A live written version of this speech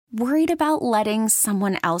Worried about letting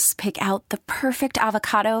someone else pick out the perfect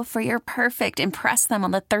avocado for your perfect impress them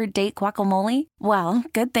on the third date guacamole? Well,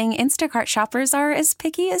 good thing Instacart shoppers are as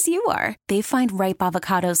picky as you are. They find ripe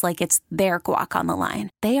avocados like it's their guac on the line.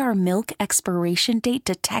 They are milk expiration date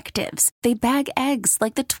detectives. They bag eggs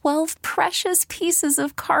like the 12 precious pieces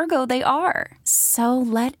of cargo they are. So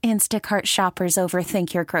let Instacart shoppers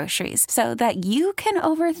overthink your groceries so that you can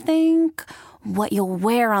overthink what you'll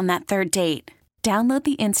wear on that third date. Download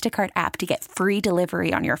the Instacart app to get free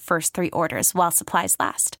delivery on your first 3 orders while supplies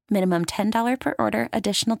last. Minimum $10 per order.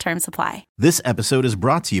 Additional terms apply. This episode is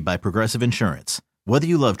brought to you by Progressive Insurance. Whether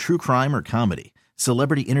you love true crime or comedy,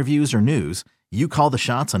 celebrity interviews or news, you call the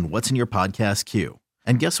shots on what's in your podcast queue.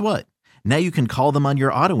 And guess what? Now you can call them on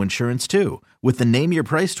your auto insurance too with the Name Your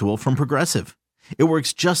Price tool from Progressive. It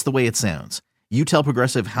works just the way it sounds. You tell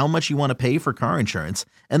Progressive how much you want to pay for car insurance,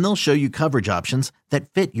 and they'll show you coverage options that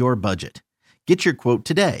fit your budget. Get your quote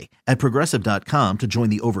today at Progressive.com to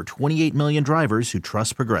join the over 28 million drivers who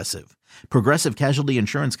trust Progressive. Progressive Casualty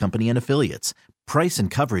Insurance Company and Affiliates. Price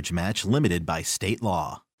and coverage match limited by state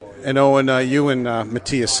law. And Owen, you and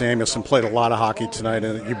Matthias Samuelsson played a lot of hockey tonight,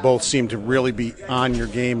 and you both seem to really be on your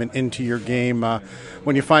game and into your game.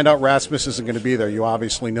 When you find out Rasmus isn't going to be there, you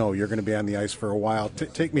obviously know you're going to be on the ice for a while.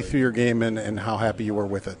 Take me through your game and how happy you were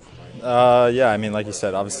with it. Yeah, I mean, like you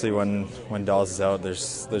said, obviously when Dawes is out,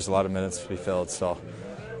 there's a lot of minutes to be filled. So,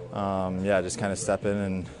 yeah, just kind of step in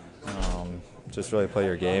and just really play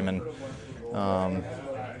your game and,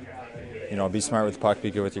 be smart with the puck,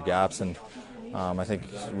 be good with your gaps. And I think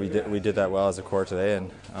we did that well as a core today, and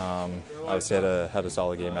obviously had a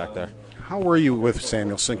solid game back there. How were you with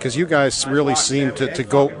Samuelsson? Because you guys really seem to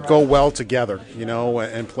go well together,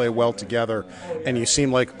 and play well together. And you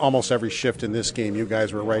seem like almost every shift in this game, you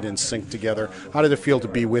guys were right in sync together. How did it feel to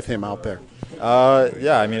be with him out there?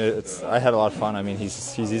 Yeah, I mean, I had a lot of fun. I mean,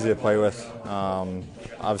 he's easy to play with.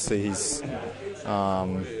 Obviously, he's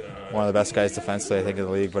one of the best guys defensively, I think, in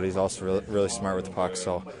the league, but he's also really, really smart with the puck.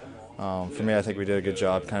 So for me, I think we did a good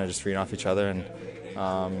job kind of just feeding off each other,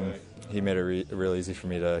 and he made it real easy for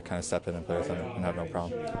me to kind of step in and play with him and have no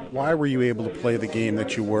problem. Why were you able to play the game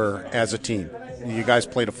that you were as a team? You guys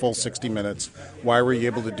played a full 60 minutes. Why were you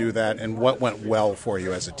able to do that, and what went well for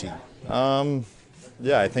you as a team?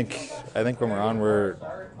 Yeah, I think when we're on, we're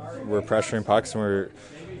pressuring pucks and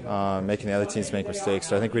we're making the other teams make mistakes.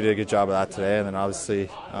 So I think we did a good job of that today, and then obviously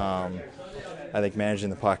I think managing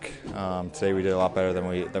the puck today we did a lot better than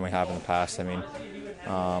we have in the past. I mean,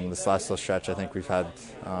 this last little stretch, I think we've had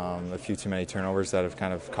a few too many turnovers that have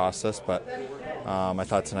kind of cost us, but I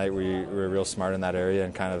thought tonight we were real smart in that area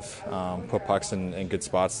and kind of put pucks in good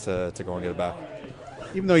spots to go and get it back.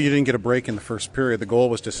 Even though you didn't get a break in the first period, the goal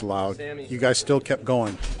was disallowed. You guys still kept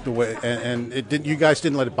going the way, and you guys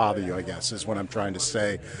didn't let it bother you, I guess, is what I'm trying to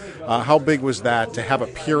say. How big was that to have a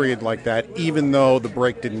period like that, even though the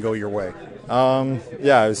break didn't go your way?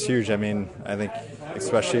 Yeah, it was huge. I mean, I think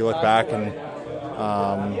especially look back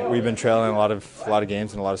and we've been trailing a lot of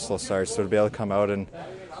games and a lot of slow starts. So to be able to come out and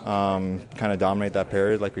kind of dominate that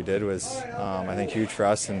period like we did was, I think, huge for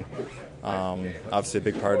us, and obviously a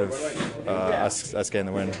big part of us getting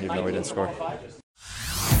the win, even though we didn't score.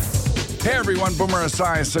 Hey everyone, Boomer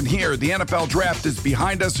Esiason here. The NFL Draft is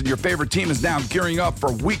behind us and your favorite team is now gearing up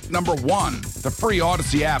for week number 1. The free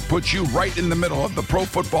Odyssey app puts you right in the middle of the pro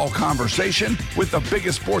football conversation with the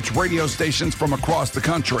biggest sports radio stations from across the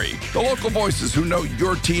country. The local voices who know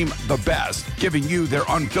your team the best, giving you their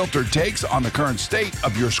unfiltered takes on the current state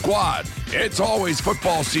of your squad. It's always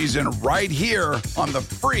football season right here on the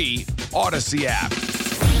free Odyssey app.